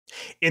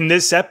In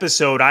this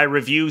episode, I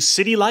review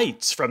City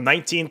Lights from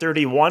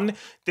 1931.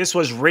 This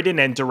was written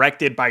and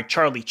directed by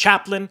Charlie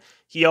Chaplin.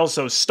 He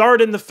also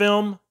starred in the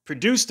film,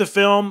 produced the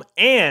film,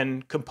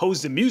 and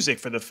composed the music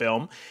for the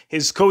film.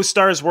 His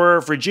co-stars were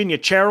Virginia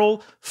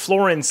Cherrill,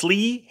 Florence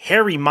Lee,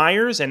 Harry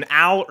Myers, and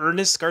Al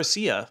Ernest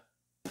Garcia.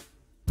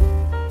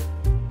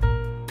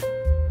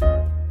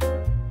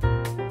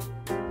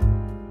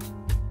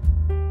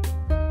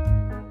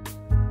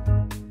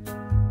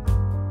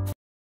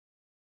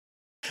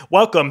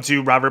 Welcome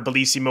to Robert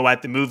Bellissimo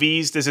at the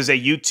Movies. This is a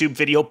YouTube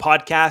video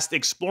podcast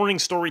exploring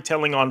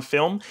storytelling on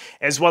film,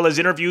 as well as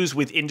interviews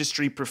with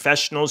industry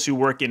professionals who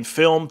work in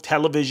film,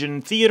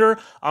 television, theater,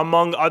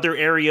 among other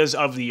areas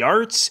of the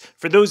arts.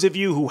 For those of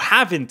you who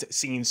haven't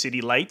seen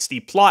City Lights, the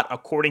plot,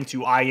 according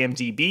to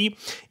IMDb,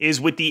 is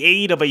with the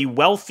aid of a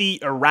wealthy,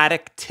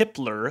 erratic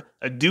tippler,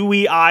 a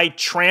dewy-eyed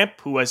tramp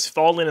who has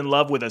fallen in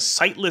love with a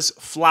sightless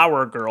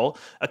flower girl,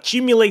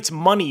 accumulates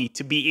money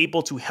to be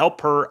able to help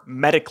her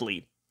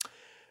medically.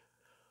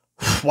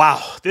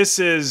 Wow, this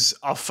is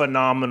a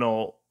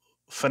phenomenal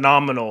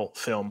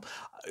film.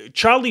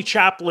 Charlie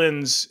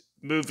Chaplin's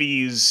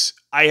movies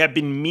I have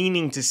been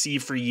meaning to see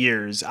for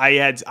years.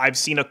 I've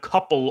seen a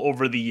couple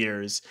over the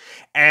years.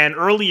 And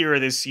earlier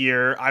this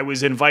year, I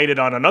was invited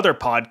on another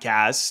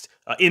podcast,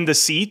 In the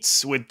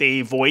Seats with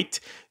Dave Voigt,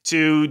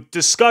 to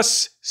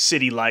discuss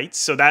City Lights.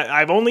 So that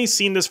I've only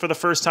seen this for the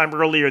first time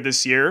earlier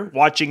this year.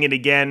 Watching it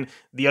again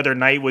the other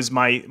night was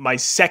my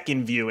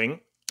second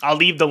viewing. I'll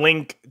leave the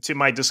link to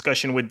my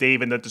discussion with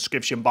Dave in the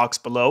description box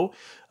below.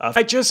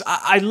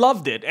 I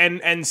loved it,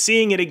 and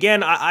seeing it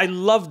again, I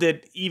loved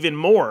it even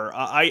more.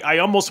 I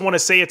almost want to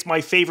say it's my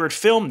favorite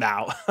film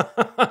now,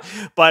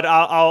 but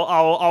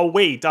I'll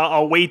wait.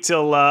 I'll wait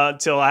till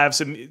I've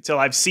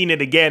seen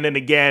it again and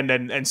again,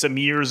 and some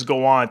years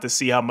go on to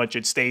see how much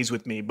it stays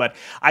with me. But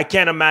I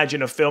can't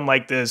imagine a film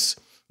like this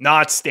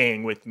not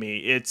staying with me.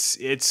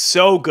 It's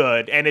so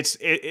good, and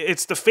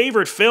it's the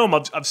favorite film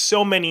of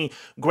so many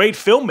great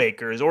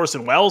filmmakers.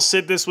 Orson Welles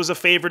said this was a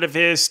favorite of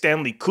his.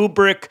 Stanley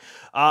Kubrick,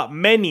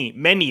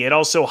 many. It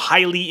also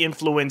highly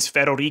influenced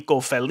Federico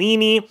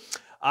Fellini.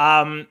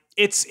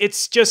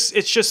 It's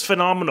just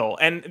phenomenal,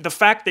 and the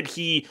fact that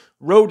he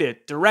wrote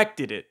it,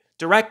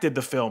 directed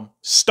the film,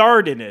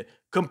 starred in it,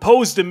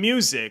 composed the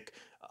music.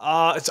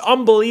 It's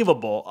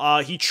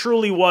unbelievable. He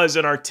truly was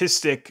an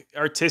artistic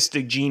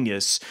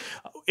genius.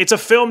 It's a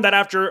film that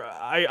after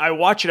I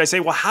watch it, I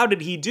say, well, how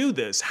did he do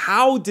this?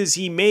 How does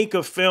he make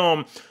a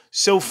film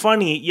so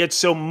funny, yet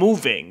so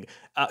moving,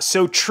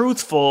 so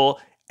truthful,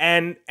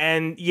 and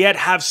yet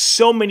have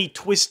so many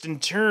twists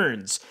and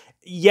turns,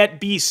 yet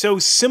be so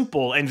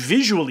simple and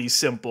visually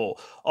simple,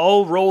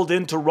 all rolled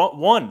into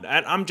one?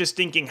 And I'm just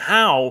thinking,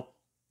 how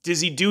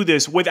does he do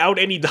this without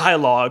any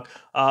dialogue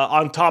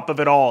on top of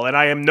it all? And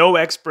I am no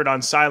expert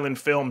on silent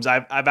films.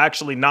 I've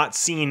actually not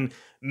seen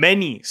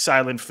many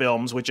silent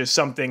films, which is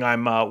something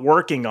I'm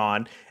working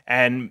on,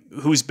 and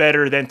who's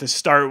better than to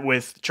start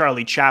with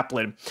Charlie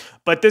Chaplin.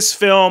 But this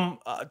film,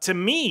 to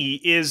me,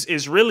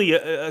 is really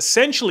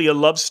essentially a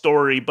love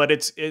story, but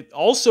it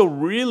also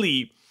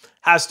really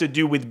has to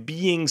do with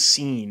being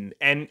seen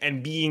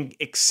and being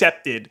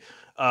accepted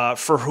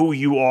for who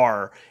you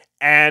are.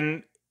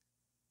 And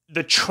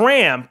the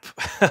tramp,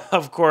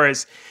 of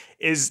course,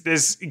 is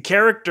this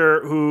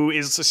character who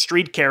is a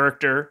street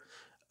character,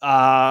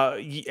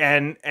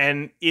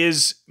 and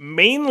is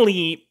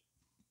mainly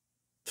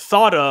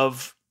thought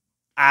of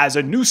as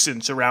a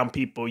nuisance around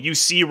people. You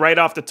see right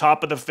off the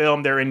top of the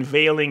film, they're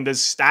unveiling this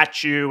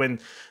statue,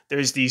 and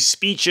there's these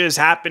speeches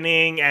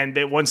happening, and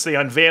once they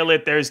unveil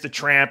it, there's the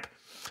tramp.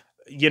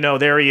 You know,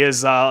 there he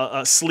is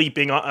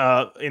sleeping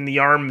in the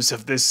arms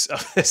of this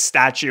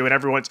statue, and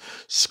everyone's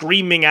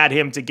screaming at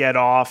him to get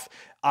off.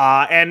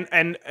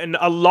 And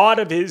a lot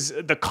of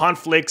the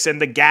conflicts and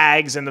the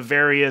gags and the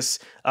various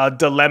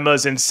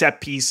dilemmas and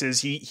set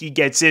pieces he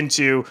gets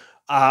into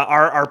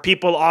are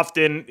people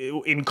often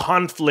in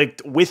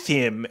conflict with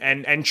him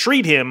and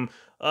treat him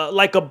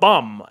like a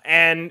bum.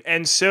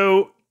 And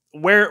so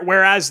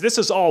whereas this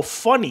is all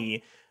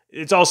funny,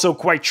 it's also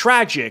quite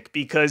tragic,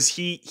 because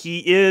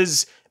he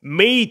is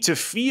made to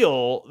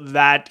feel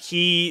that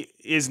he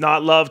is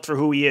not loved for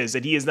who he is,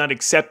 that he is not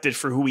accepted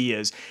for who he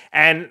is.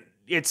 And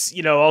it's,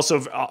 also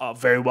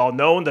very well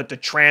known that the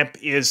tramp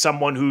is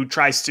someone who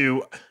tries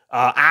to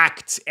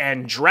act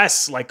and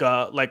dress like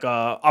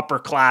a upper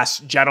class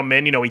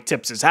gentleman. He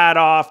tips his hat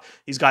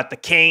off. He's got the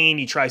cane.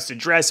 He tries to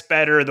dress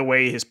better, the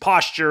way his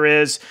posture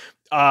is.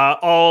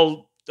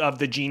 All of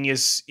the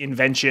genius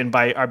invention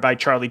by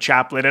Charlie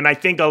Chaplin. And I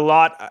think a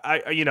lot,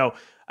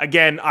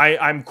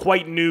 I'm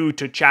quite new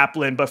to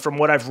Chaplin, but from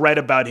what I've read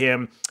about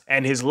him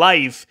and his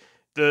life,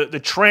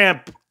 the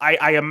tramp,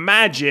 I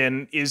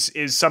imagine, is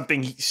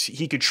something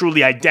he could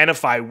truly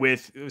identify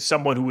with.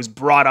 Someone who was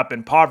brought up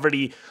in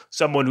poverty,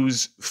 someone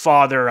whose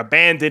father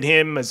abandoned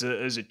him as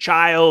a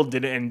child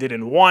and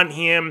didn't want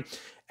him,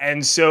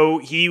 and so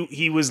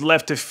he was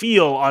left to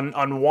feel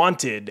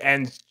unwanted,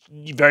 and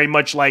very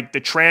much like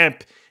the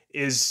tramp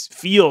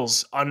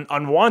feels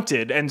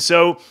unwanted, and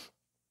so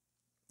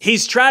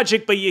He's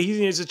tragic, but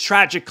he's a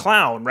tragic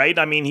clown, right?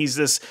 I mean, he's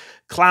this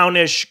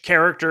clownish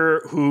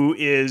character who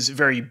is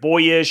very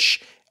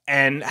boyish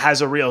and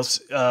has a real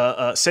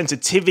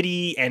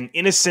sensitivity and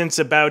innocence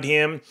about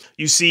him.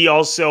 You see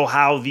also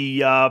how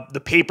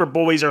the paper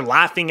boys are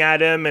laughing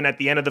at him, and at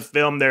the end of the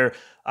film, they're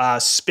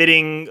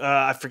spitting.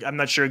 I'm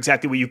not sure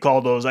exactly what you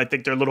call those. I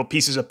think they're little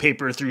pieces of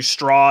paper through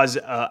straws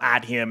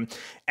at him,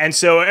 and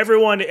so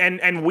everyone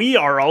and we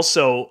are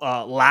also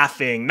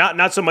laughing.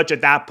 Not so much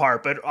at that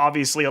part, but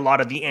obviously a lot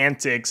of the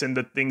antics and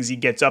the things he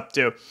gets up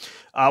to.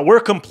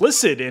 We're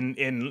complicit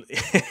in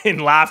in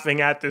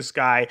laughing at this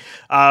guy,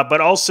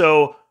 but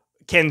also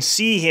can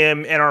see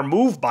him and are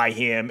moved by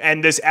him.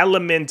 And this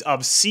element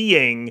of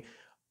seeing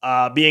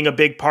being a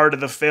big part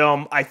of the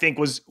film, I think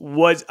was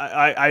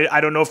I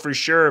don't know for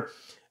sure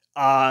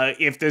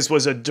if this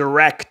was a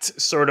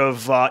direct sort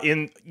of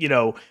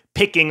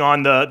picking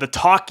on the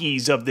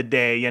talkies of the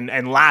day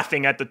and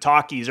laughing at the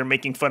talkies or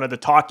making fun of the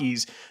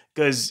talkies,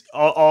 because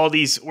all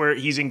these where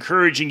he's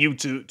encouraging you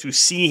to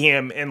see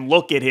him and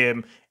look at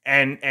him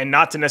and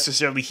not to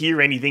necessarily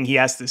hear anything he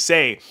has to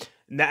say.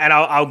 And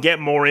I'll get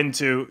more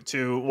into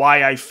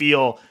why I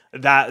feel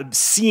that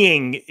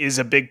seeing is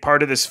a big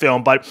part of this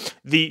film, but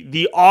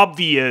the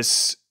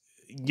obvious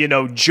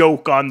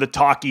joke on the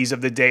talkies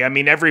of the day. I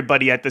mean,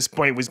 everybody at this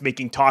point was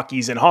making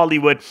talkies in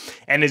Hollywood,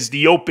 and is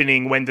the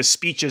opening when the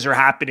speeches are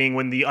happening,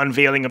 when the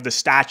unveiling of the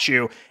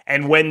statue,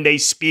 and when they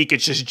speak,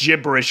 it's just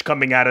gibberish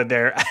coming out of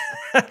their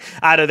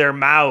out of their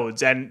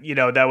mouths, and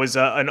that was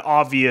an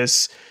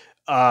obvious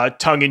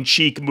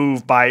tongue-in-cheek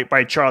move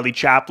by Charlie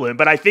Chaplin.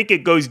 But I think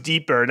it goes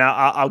deeper, and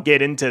I'll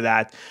get into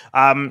that.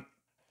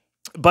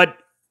 But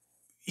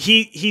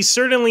he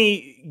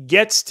certainly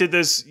gets to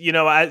this,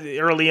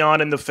 early on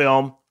in the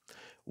film,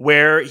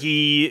 where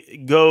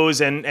he goes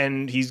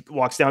and he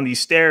walks down these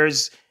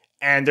stairs,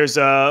 and there's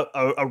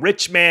a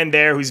rich man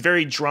there who's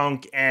very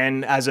drunk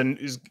and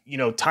is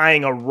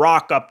tying a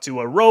rock up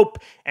to a rope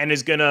and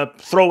is gonna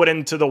throw it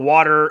into the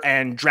water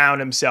and drown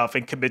himself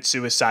and commit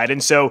suicide.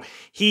 And so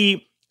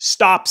he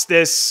stops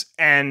this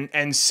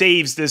and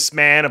saves this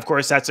man. Of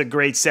course, that's a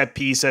great set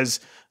piece as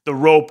the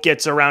rope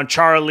gets around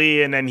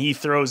Charlie, and then he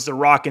throws the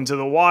rock into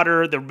the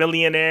water, the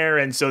millionaire.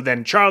 And so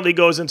then Charlie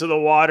goes into the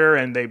water,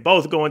 and they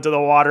both go into the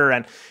water,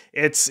 and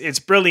it's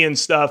brilliant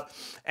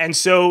stuff. And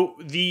so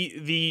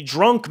the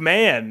drunk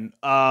man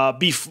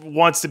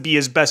wants to be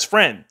his best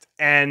friend,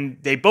 and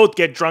they both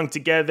get drunk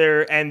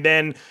together. And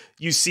then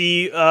you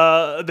see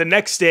the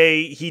next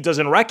day he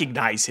doesn't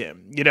recognize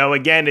him.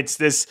 Again, it's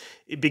this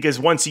because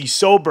once he's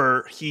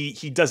sober,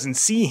 he doesn't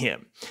see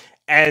him,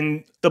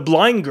 and the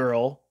blind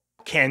girl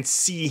can't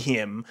see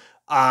him.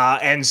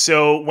 And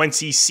so once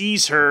he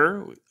sees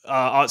her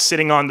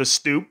sitting on the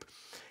stoop,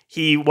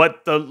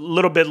 what the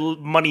little bit of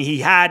money he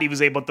had, he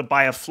was able to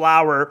buy a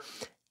flower.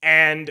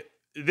 And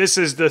this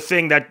is the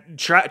thing that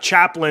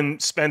Chaplin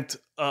spent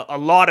a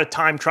lot of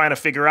time trying to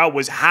figure out,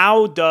 was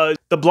how does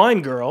the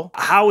blind girl,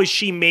 how is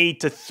she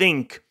made to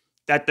think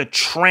that the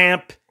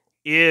tramp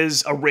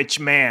is a rich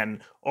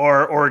man,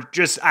 or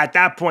just at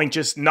that point,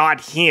 just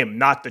not him,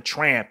 not the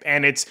tramp.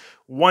 And it's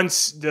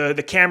once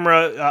the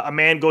camera, a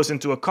man goes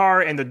into a car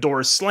and the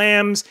door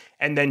slams,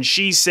 and then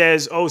she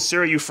says, "Oh,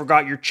 sir, you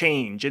forgot your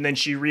change." And then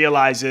she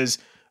realizes,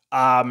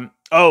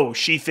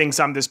 she thinks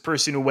I'm this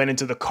person who went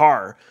into the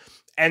car.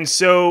 And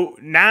so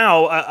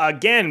now,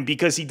 again,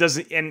 because he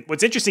doesn't, and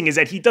what's interesting is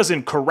that he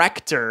doesn't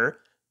correct her,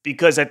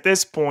 because at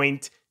this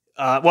point,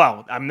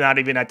 I'm not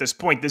even at this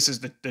point. This is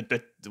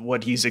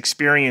what he's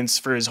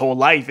experienced for his whole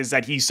life, is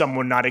that he's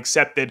someone not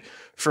accepted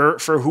for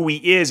who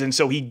he is. And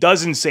so he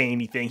doesn't say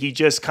anything. He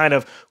just kind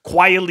of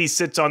quietly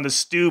sits on the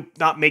stoop,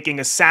 not making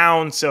a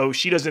sound. So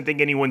she doesn't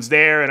think anyone's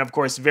there. And of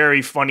course,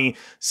 very funny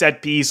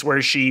set piece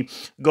where she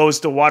goes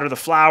to water the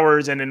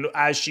flowers. And then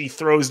as she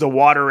throws the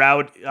water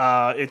out,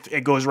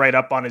 it goes right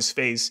up on his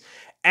face.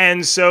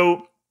 And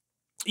so,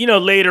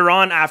 later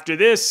on after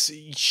this,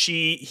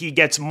 he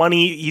gets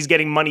money. He's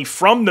getting money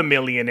from the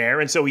millionaire.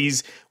 And so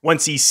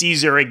once he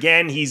sees her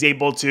again, he's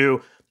able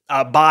to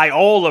buy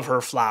all of her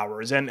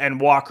flowers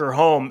and walk her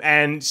home.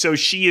 And so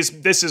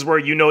this is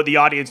where, the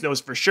audience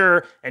knows for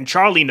sure, and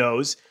Charlie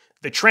knows,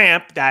 the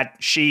tramp, that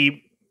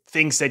she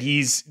thinks that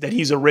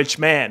he's a rich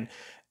man.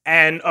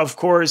 And of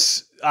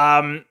course,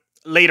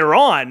 later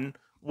on,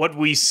 what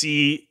we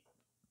see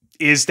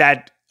is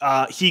that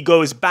he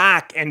goes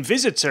back and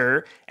visits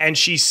her, and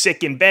she's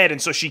sick in bed,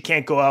 and so she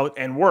can't go out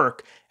and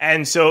work.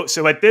 And so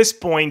at this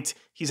point,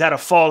 he's had a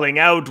falling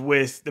out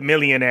with the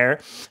millionaire.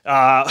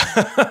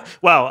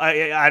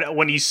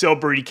 When he's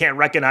sober, he can't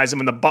recognize him,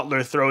 and the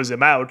butler throws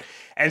him out.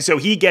 And so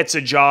he gets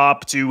a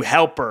job to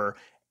help her,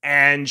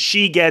 and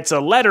she gets a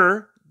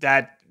letter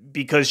that,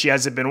 because she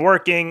hasn't been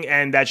working,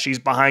 and that she's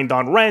behind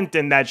on rent,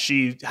 and that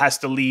she has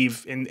to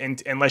leave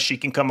unless she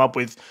can come up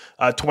with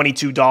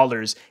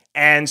 $22.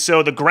 And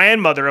so the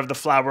grandmother of the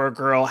flower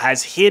girl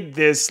has hid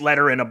this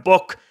letter in a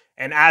book.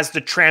 And as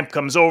the tramp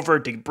comes over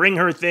to bring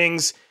her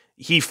things,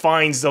 he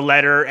finds the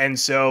letter. And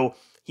so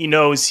he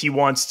knows he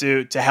wants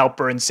to help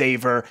her and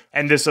save her.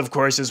 And this, of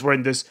course, is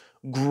when this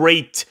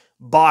great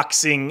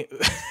boxing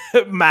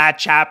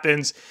match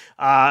happens.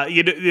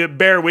 You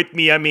bear with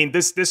me. I mean,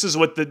 this is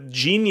what the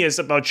genius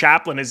about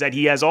Chaplin is, that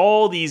he has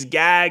all these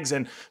gags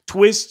and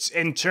twists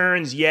and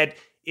turns, yet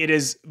it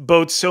is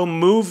both so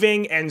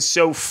moving and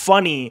so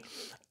funny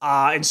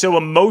and so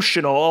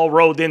emotional, all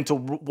rolled into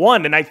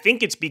one. And I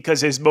think it's because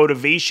his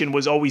motivation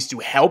was always to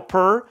help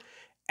her,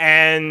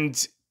 and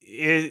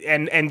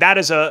that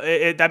is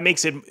that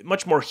makes it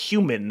much more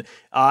human.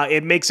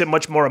 It makes it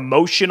much more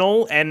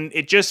emotional, and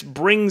it just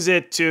brings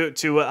it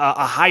to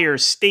a higher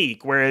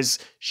stake. Whereas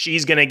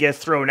she's gonna get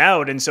thrown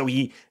out, and so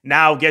he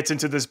now gets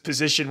into this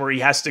position where he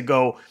has to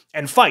go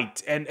and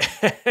fight. And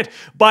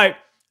but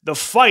the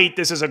fight,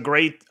 this is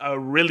a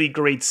really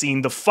great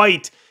scene. The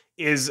fight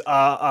is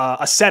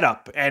a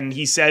setup, and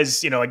he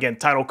says, again,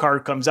 title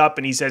card comes up,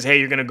 and he says, "Hey,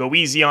 you're gonna go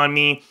easy on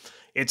me.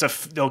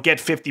 They'll get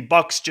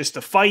 $50 just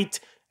to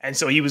fight." And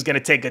so he was going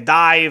to take a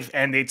dive,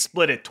 and they'd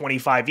split it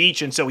 25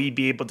 each. And so he'd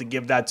be able to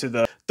give that to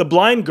the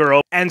blind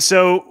girl. And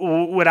so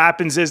what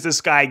happens is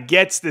this guy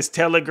gets this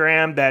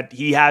telegram that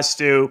he has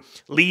to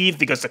leave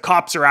because the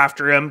cops are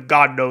after him.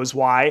 God knows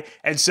why.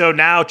 And so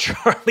now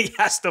Charlie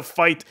has to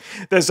fight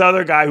this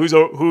other guy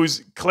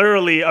who's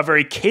clearly a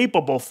very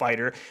capable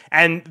fighter.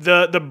 And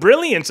the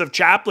brilliance of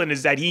Chaplin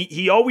is that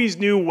he always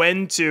knew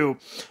when to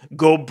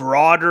go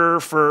broader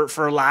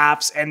for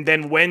laughs, and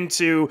then when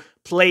to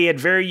play it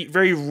very,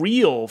 very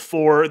real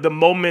for the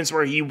moments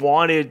where he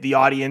wanted the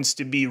audience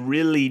to be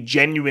really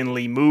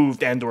genuinely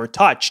moved and or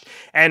touched.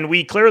 And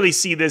we clearly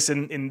see this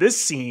in this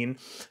scene,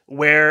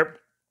 where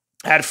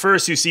at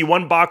first you see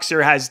one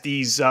boxer has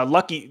these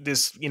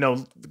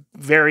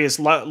various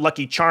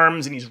lucky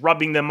charms, and he's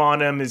rubbing them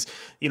on him, his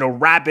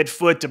rabbit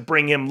foot, to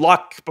bring him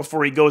luck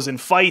before he goes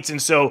and fights.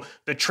 And so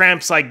the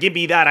tramp's like, "Give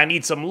me that, I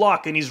need some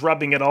luck," and he's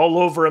rubbing it all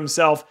over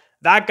himself.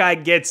 That guy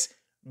gets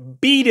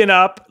beaten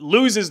up,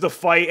 loses the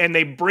fight, and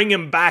they bring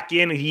him back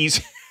in. He's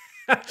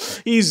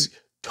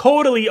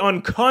totally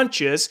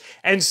unconscious,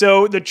 and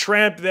so the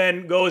tramp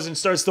then goes and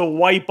starts to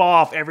wipe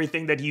off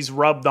everything that he's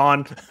rubbed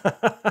on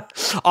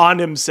on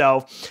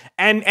himself,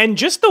 and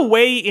just the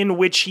way in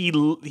which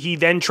he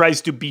then tries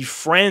to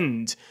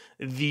befriend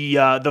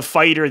the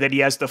fighter that he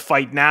has to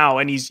fight now,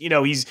 and he's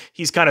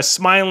kind of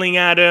smiling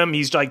at him,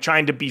 he's like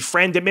trying to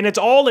befriend him, and it's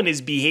all in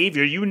his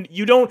behavior.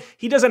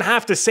 He doesn't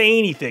have to say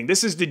anything.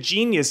 This is the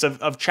genius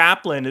of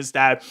Chaplin, is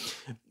that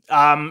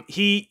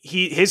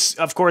his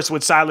of course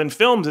with silent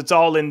films, it's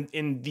all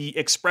in the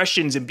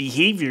expressions and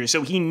behavior.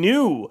 So he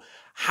knew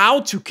how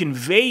to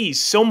convey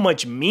so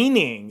much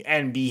meaning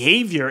and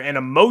behavior and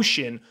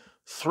emotion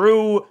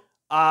through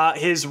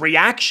his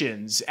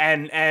reactions,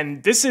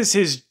 and this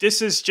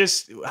is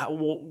just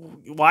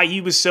why he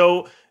was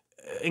so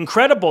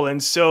incredible,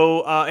 and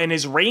so and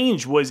his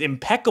range was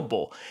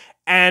impeccable.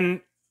 And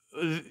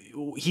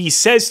he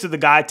says to the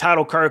guy,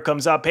 title card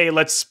comes up, "Hey,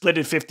 let's split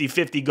it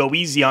 50-50, go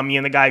easy on me,"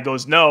 and the guy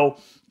goes, "No."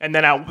 And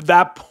then at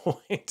that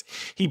point,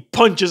 he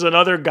punches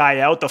another guy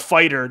out, the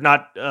fighter,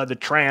 not the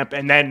tramp,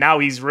 and then now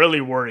he's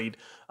really worried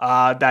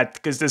that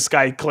because this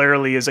guy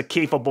clearly is a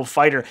capable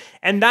fighter.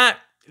 And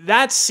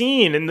that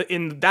scene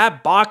in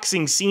that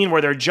boxing scene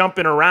where they're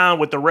jumping around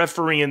with the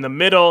referee in the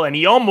middle, and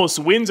he almost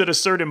wins at a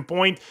certain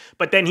point,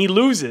 but then he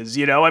loses,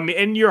 I mean,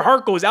 and your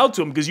heart goes out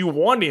to him because you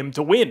want him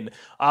to win.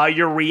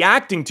 You're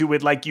reacting to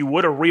it like you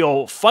would a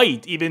real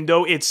fight, even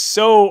though it's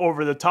so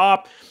over the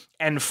top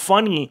and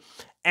funny.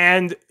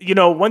 And,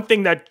 one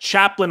thing that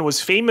Chaplin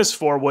was famous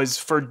for was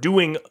for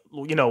doing,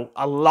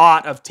 a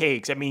lot of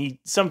takes. I mean, he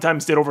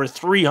sometimes did over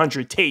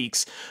 300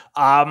 takes.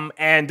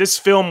 And this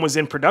film was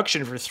in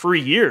production for 3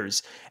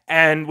 years,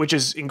 and which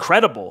is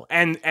incredible.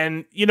 And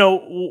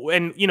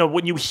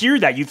when you hear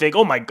that, you think,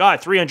 oh my God,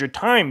 300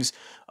 times.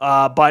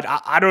 But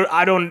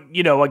I don't,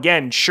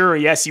 again, sure,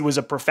 yes, he was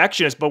a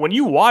perfectionist, but when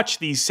you watch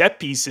these set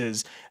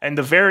pieces and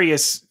the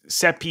various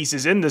set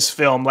pieces in this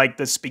film, like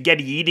the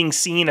spaghetti eating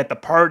scene at the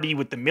party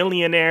with the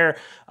millionaire,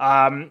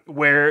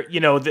 where,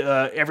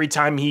 every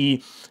time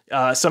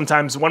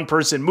sometimes one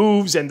person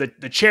moves and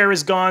the chair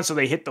is gone, so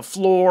they hit the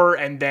floor,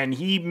 and then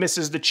he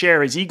misses the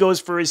chair as he goes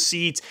for his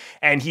seat,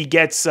 and he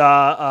gets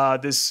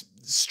this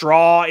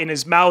straw in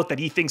his mouth that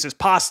he thinks is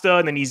pasta,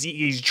 and then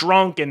he's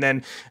drunk, and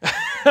then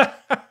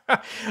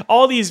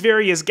all these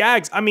various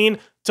gags. I mean,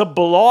 to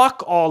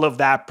block all of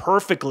that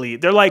perfectly,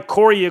 they're like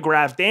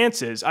choreographed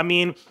dances. I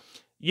mean,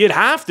 you'd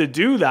have to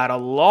do that a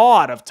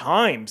lot of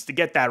times to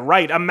get that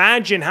right.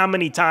 Imagine how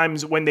many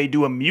times when they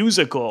do a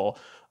musical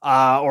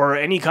or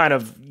any kind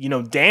of,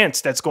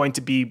 dance that's going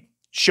to be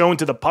shown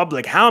to the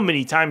public, how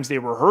many times they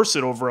rehearse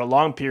it over a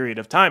long period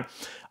of time.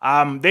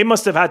 They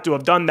must have had to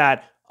have done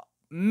that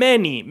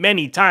many,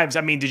 many times.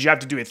 I mean, did you have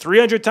to do it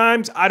 300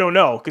 times? I don't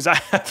know, because I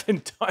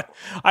haven't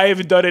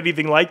done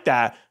anything like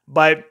that.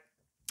 But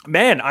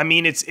man, I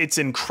mean, it's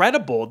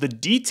incredible, the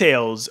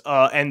details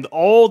and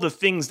all the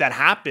things that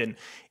happen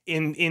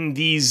in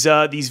these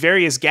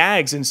various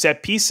gags and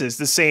set pieces.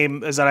 The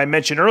same as that I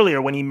mentioned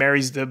earlier, when he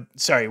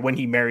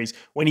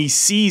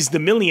sees the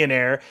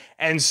millionaire,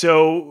 and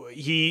so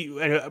he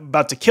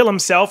about to kill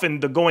himself,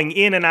 and the going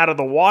in and out of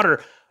the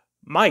water.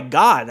 My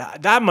God,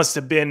 that must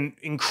have been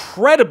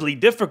incredibly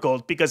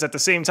difficult because at the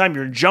same time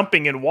you're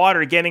jumping in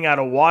water, getting out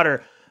of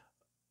water.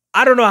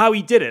 I don't know how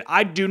he did it.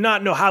 I do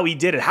not know how he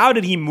did it. How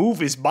did he move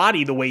his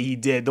body the way he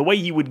did? The way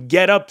he would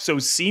get up so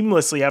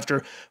seamlessly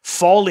after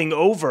falling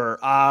over.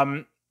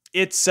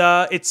 It's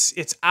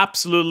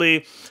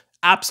absolutely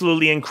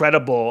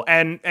incredible.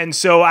 And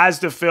so as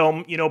the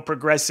film,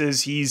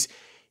 progresses,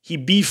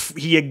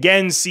 he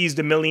again sees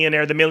the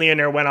millionaire. The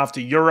millionaire went off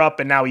to Europe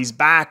and now he's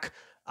back.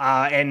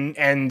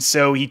 And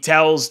so he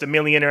tells the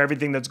millionaire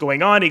everything that's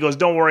going on. He goes,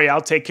 "Don't worry, I'll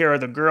take care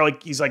of the girl."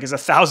 He's like, "Is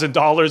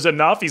 $1,000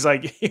 enough?" He's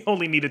like, he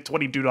only needed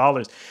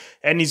 $22.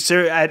 And he's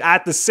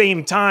at the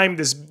same time,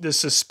 the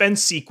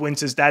suspense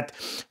sequence is that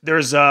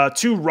there's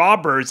two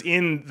robbers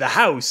in the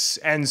house,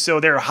 and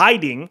so they're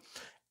hiding.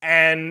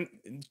 And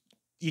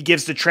he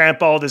gives the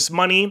tramp all this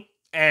money.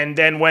 And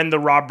then when the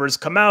robbers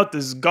come out,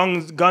 this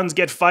guns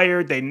get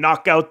fired. They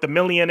knock out the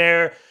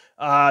millionaire.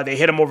 They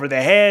hit him over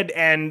the head,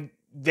 and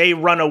they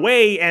run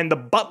away, and the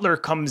butler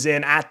comes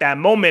in at that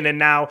moment. And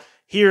now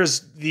here's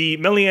the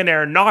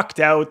millionaire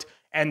knocked out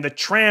and the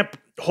tramp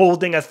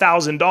holding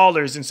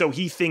 $1,000. And so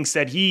he thinks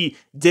that he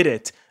did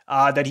it,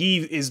 that he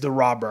is the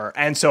robber.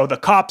 And so the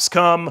cops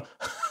come.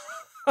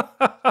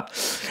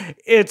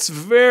 It's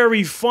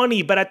very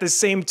funny, but at the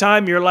same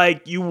time, you're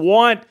like, you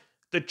want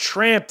the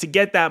tramp to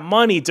get that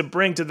money to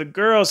bring to the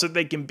girl so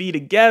they can be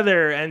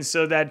together and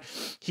so that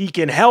he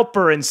can help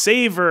her and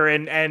save her.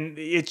 And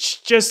it's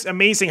just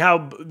amazing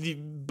how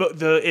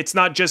it's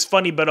not just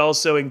funny, but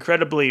also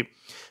incredibly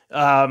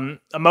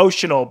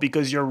emotional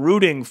because you're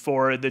rooting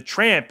for the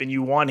tramp and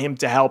you want him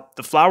to help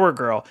the flower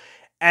girl.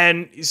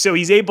 And so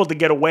he's able to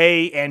get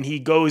away, and he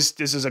goes,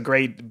 this is a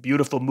great,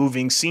 beautiful,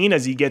 moving scene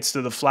as he gets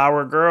to the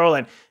flower girl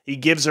and he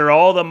gives her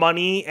all the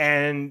money,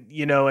 and,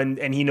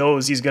 and he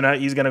knows he's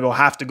gonna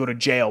have to go to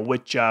jail,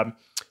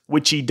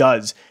 which he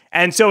does.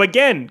 And so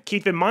again,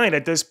 keep in mind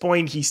at this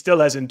point, he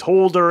still hasn't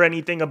told her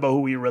anything about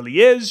who he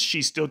really is.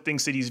 She still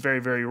thinks that he's very,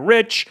 very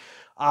rich.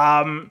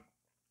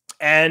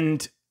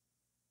 And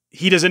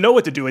he doesn't know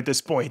what to do at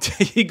this point.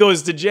 He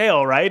goes to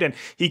jail, right? And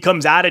he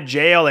comes out of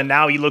jail and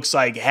now he looks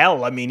like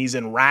hell. I mean, he's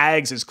in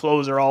rags. His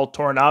clothes are all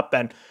torn up.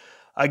 And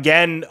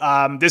again,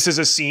 this is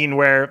a scene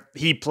where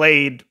he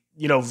played,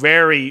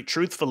 very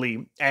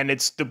truthfully. And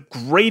it's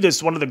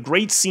one of the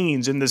great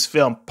scenes in this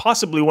film,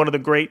 possibly one of the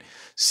great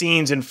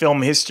scenes in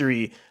film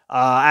history.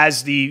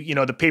 As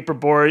the paper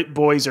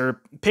boys are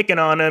picking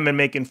on him and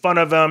making fun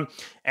of him.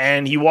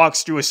 And he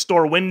walks through a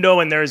store window,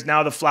 and there's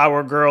now the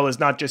flower girl is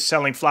not just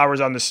selling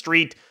flowers on the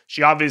street.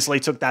 She obviously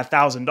took that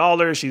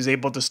 $1,000. She's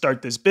able to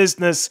start this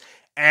business.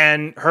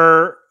 And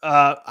her,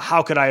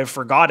 how could I have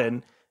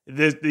forgotten?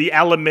 The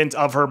element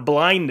of her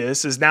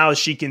blindness is now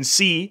she can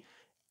see.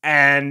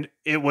 And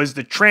it was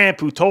the tramp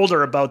who told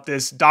her about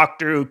this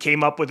doctor who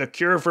came up with a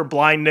cure for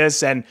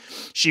blindness, and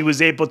she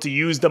was able to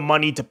use the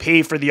money to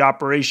pay for the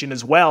operation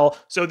as well.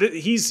 So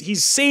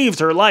he's saved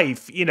her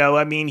life.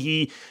 I mean,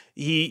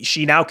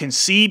 she now can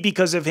see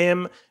because of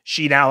him.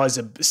 She now has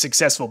a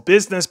successful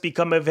business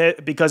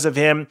because of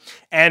him.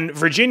 And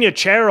Virginia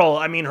Cherrill,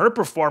 I mean, her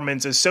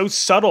performance is so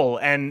subtle,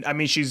 and I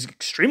mean, she's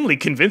extremely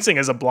convincing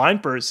as a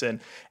blind person,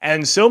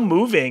 and so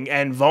moving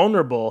and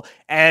vulnerable.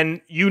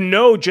 And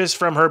just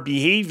from her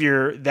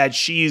behavior that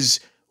she's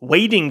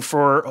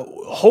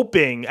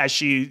hoping as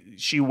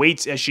she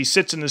waits, as she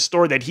sits in the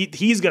store, that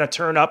he's going to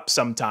turn up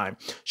sometime.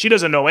 She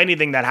doesn't know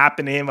anything that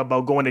happened to him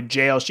about going to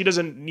jail. She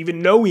doesn't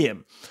even know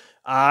him.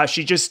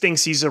 She just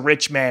thinks he's a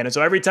rich man. And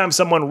so every time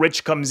someone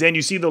rich comes in,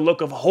 you see the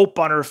look of hope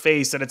on her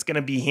face that it's going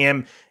to be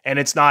him, and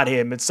it's not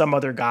him. It's some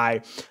other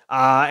guy.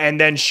 And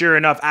then sure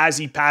enough, as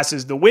he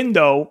passes the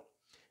window,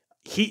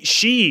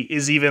 she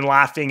is even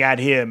laughing at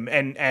him,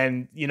 and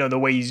the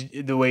way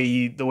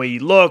he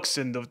looks,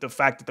 and the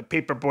fact that the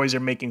paper boys are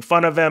making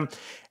fun of him.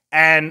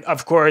 And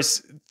of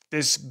course,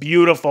 this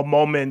beautiful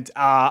moment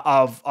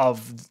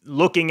of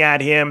looking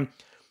at him,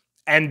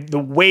 and the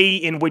way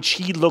in which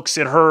he looks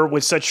at her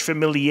with such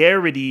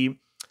familiarity,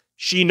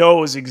 she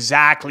knows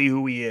exactly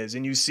who he is.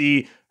 And you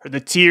see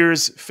the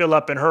tears fill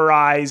up in her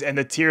eyes, and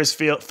the tears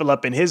fill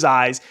up in his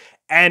eyes.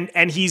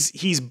 And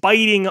he's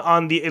biting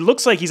on it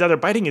looks like he's either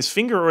biting his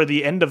finger or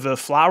the end of the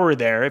flower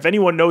there. If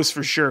anyone knows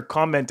for sure,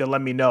 comment and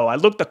let me know. I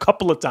looked a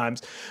couple of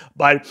times,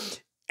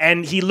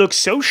 and he looks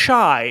so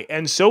shy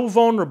and so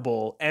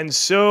vulnerable and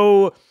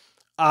so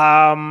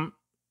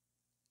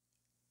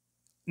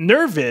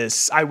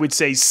nervous, I would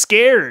say,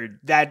 scared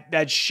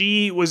that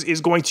she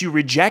is going to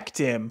reject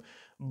him,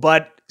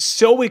 but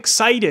so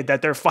excited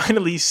that they're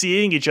finally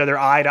seeing each other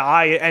eye to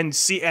eye, and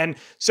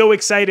so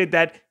excited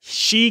that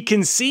she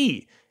can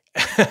see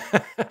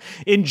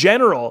in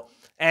general.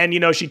 And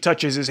she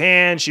touches his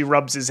hand, she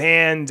rubs his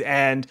hand,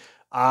 and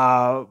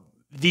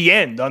the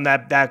end on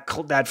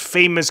that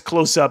famous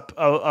close up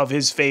of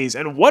his face.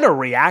 And what a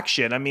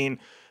reaction! I mean,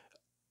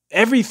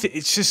 everything.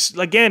 It's just,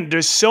 again,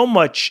 there's so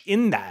much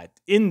in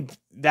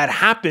that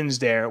happens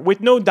there with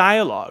no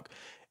dialogue.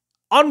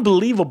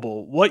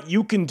 Unbelievable what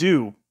you can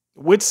do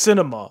with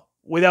cinema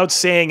without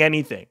saying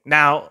anything.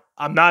 Now,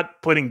 I'm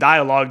not putting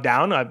dialogue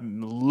down. I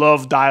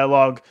love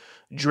dialogue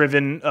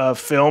driven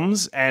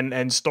films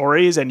and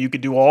stories, and you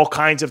could do all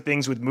kinds of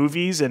things with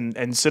movies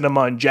and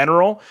cinema in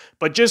general.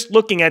 But just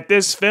looking at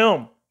this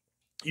film,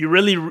 it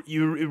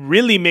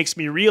really makes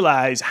me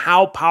realize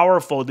how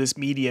powerful this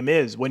medium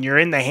is when you're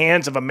in the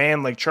hands of a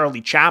man like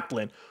Charlie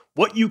Chaplin,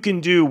 what you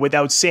can do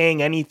without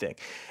saying anything.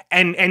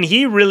 And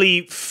he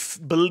really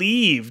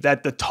believed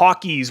that the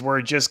talkies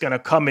were just going to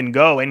come and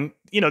go. And,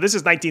 this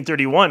is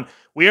 1931.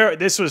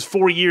 This was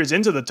 4 years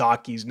into the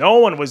talkies. No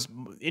one was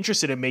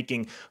interested in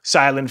making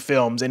silent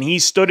films. And he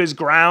stood his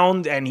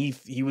ground, and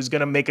he was going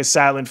to make a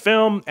silent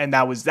film. And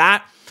that was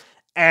that.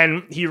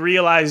 And he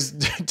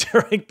realized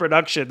during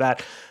production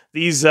that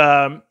these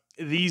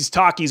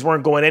talkies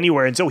weren't going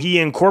anywhere. And so he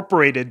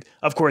incorporated,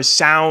 of course,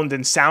 sound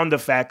and sound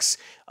effects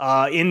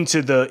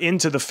into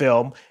the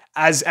film,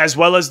 as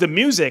well as the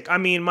music. I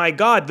mean, my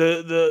God,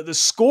 the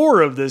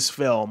score of this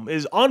film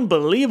is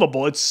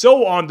unbelievable. It's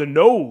so on the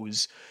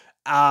nose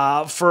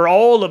for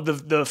all of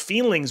the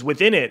feelings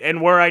within it.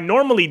 And where I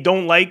normally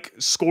don't like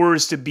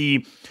scores to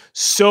be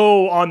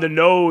so on the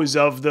nose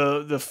of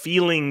the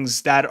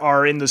feelings that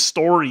are in the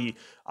story,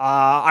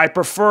 I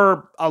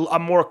prefer a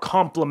more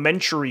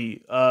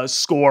complimentary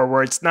score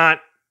where it's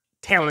not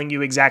telling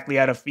you exactly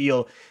how to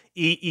feel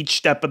each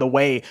step of the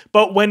way.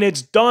 But when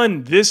it's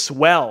done this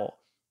well,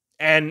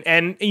 and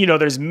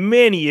there's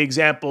many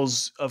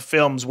examples of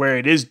films where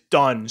it is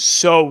done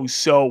so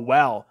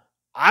well,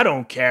 I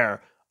don't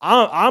care.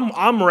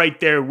 I'm right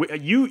there.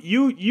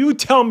 You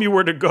tell me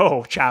where to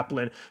go,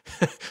 Chaplin.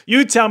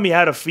 You tell me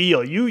how to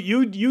feel.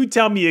 You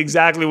tell me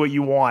exactly what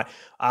you want.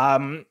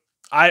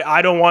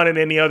 I don't want it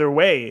any other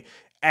way.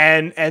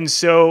 And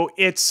so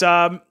it's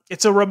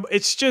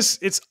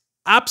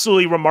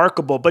absolutely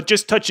remarkable. But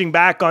just touching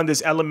back on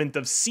this element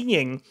of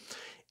seeing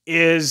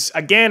is,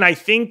 again, I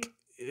think,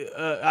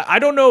 I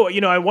don't know,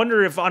 I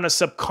wonder if on a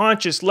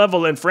subconscious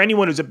level, and for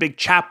anyone who's a big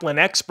Chaplin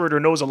expert or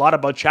knows a lot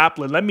about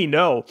Chaplin, let me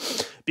know.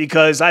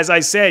 Because as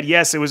I said,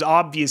 yes, it was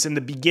obvious in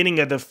the beginning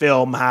of the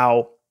film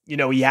how,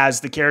 he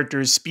has the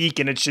characters speak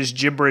and it's just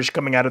gibberish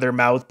coming out of their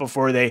mouth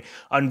before they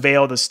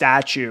unveil the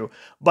statue.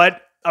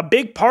 But a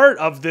big part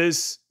of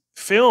this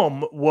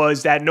film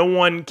was that no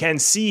one can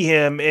see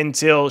him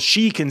until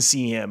she can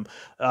see him.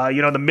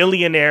 The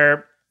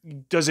millionaire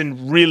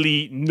doesn't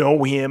really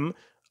know him.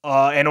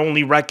 And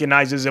only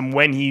recognizes him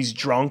when he's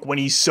drunk. When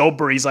he's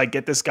sober, he's like,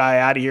 "Get this guy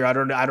out of here! I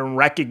don't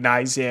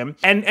recognize him."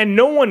 And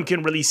no one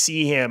can really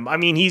see him. I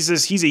mean, he's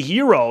a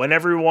hero, and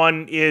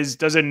everyone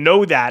doesn't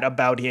know that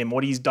about him.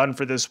 What he's done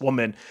for this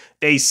woman,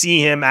 they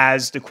see him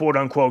as the quote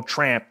unquote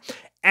tramp,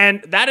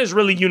 and that is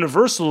really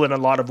universal in a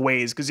lot of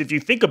ways. Because if you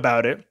think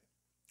about it,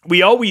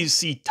 we always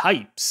see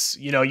types.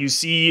 You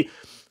see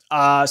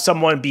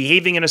someone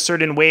behaving in a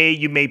certain way.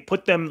 You may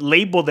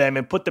label them,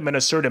 and put them in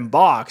a certain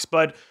box,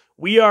 but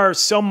we are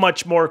so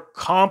much more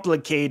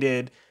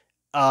complicated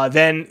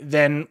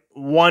than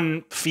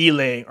one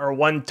feeling or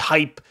one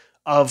type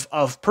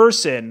of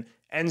person.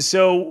 And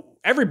so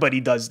everybody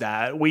does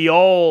that. We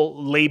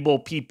all label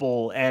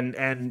people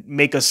and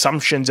make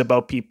assumptions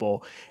about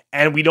people,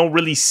 and we don't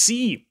really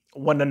see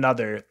one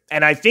another.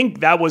 And I think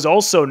that was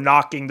also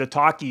knocking the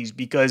talkies,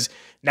 because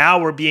now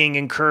we're being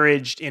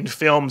encouraged in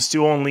films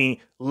to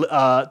only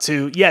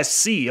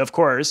see, of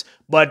course,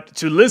 but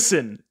to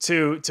listen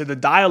to the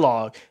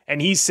dialogue.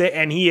 And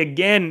he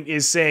again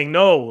is saying,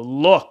 no,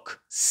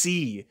 look,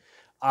 see,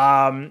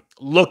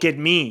 look at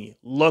me,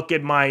 look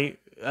at my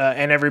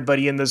and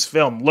everybody in this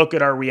film, look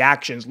at our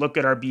reactions, look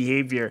at our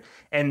behavior,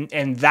 and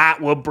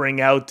that will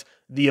bring out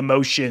the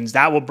emotions,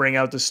 that will bring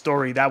out the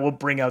story, that will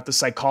bring out the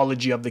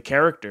psychology of the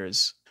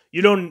characters.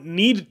 You don't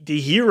need to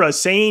hear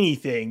us say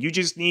anything. You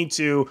just need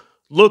to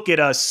look at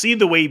us, see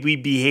the way we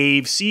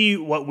behave, see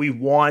what we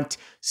want,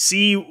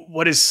 see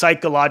what is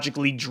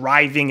psychologically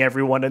driving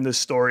everyone in the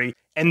story,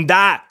 and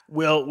that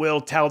will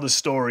tell the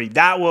story.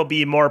 That will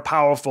be more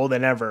powerful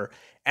than ever.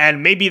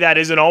 And maybe that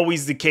isn't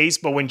always the case,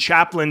 but when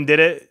Chaplin did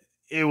it,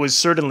 it was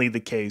certainly the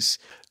case.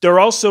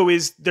 There also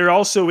is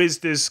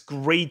this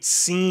great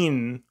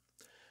scene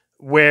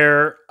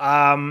where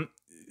one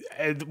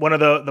of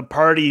the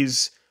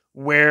parties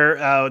where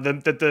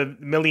the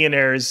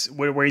millionaires,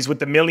 where he's with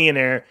the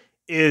millionaire,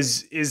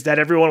 is that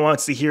everyone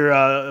wants to hear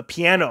a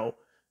piano,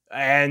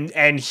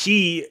 and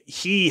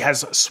he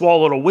has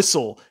swallowed a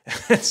whistle,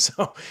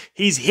 so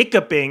he's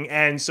hiccuping,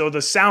 and so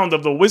the sound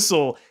of the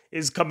whistle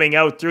is coming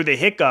out through the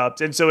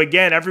hiccups, and so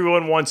again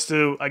everyone wants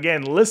to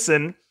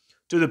listen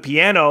to the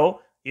piano,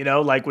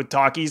 like with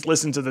talkies,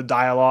 listen to the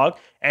dialogue,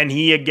 and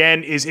he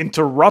again is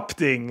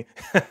interrupting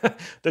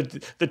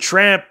the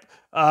tramp,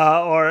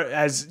 or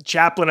as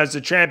Chaplin as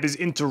the tramp is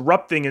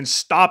interrupting and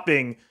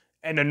stopping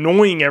and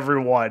annoying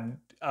everyone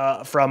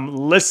from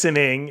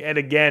listening, and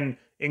again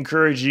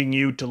encouraging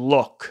you to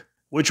look,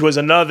 which was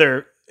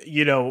another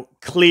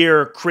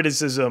clear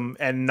criticism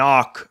and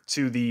knock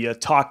to the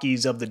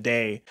talkies of the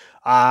day.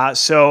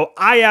 So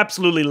I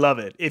absolutely love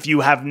it. If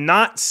you have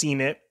not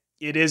seen it,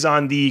 it is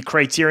on the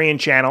Criterion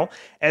channel,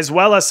 as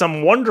well as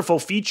some wonderful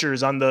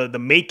features on the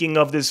making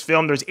of this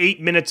film. There's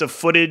 8 minutes of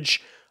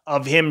footage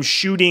of him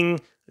shooting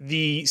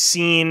the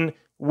scene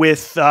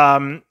with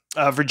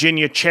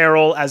Virginia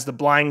Cherrill as the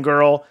blind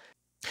girl.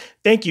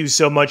 Thank you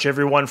so much,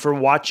 everyone, for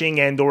watching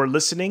and or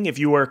listening. If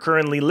you are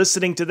currently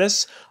listening to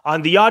this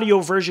on the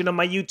audio version of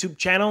my YouTube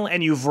channel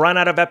and you've run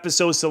out of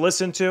episodes to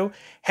listen to,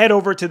 head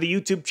over to the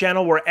YouTube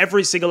channel where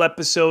every single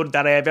episode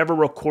that I have ever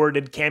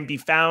recorded can be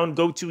found.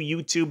 Go to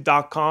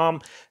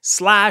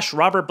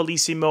youtube.com/Robert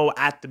Bellissimo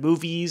at the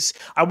movies.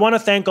 I want to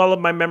thank all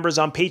of my members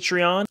on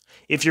Patreon.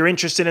 If you're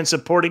interested in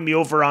supporting me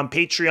over on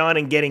Patreon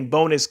and getting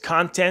bonus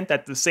content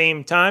at the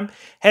same time,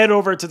 head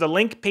over to the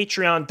link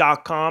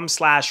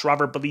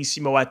patreon.com/Robert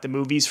Bellissimo at the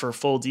movies for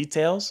full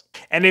details.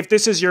 And if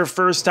this is your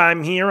first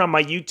time here on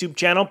my YouTube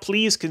channel,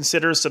 please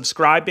consider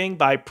subscribing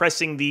by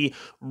pressing the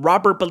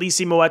Robert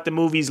Bellissimo at the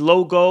movies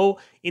logo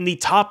in the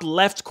top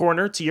left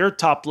corner to your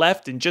top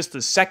left in just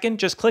a second.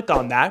 Just click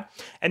on that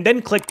and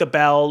then click the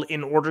bell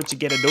in order to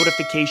get a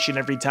notification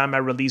every time I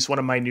release one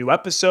of my new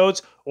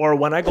episodes or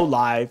when I go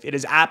live. It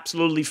is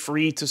absolutely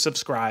free to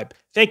subscribe.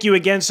 Thank you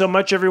again so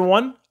much,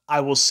 everyone.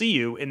 I will see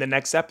you in the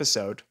next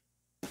episode.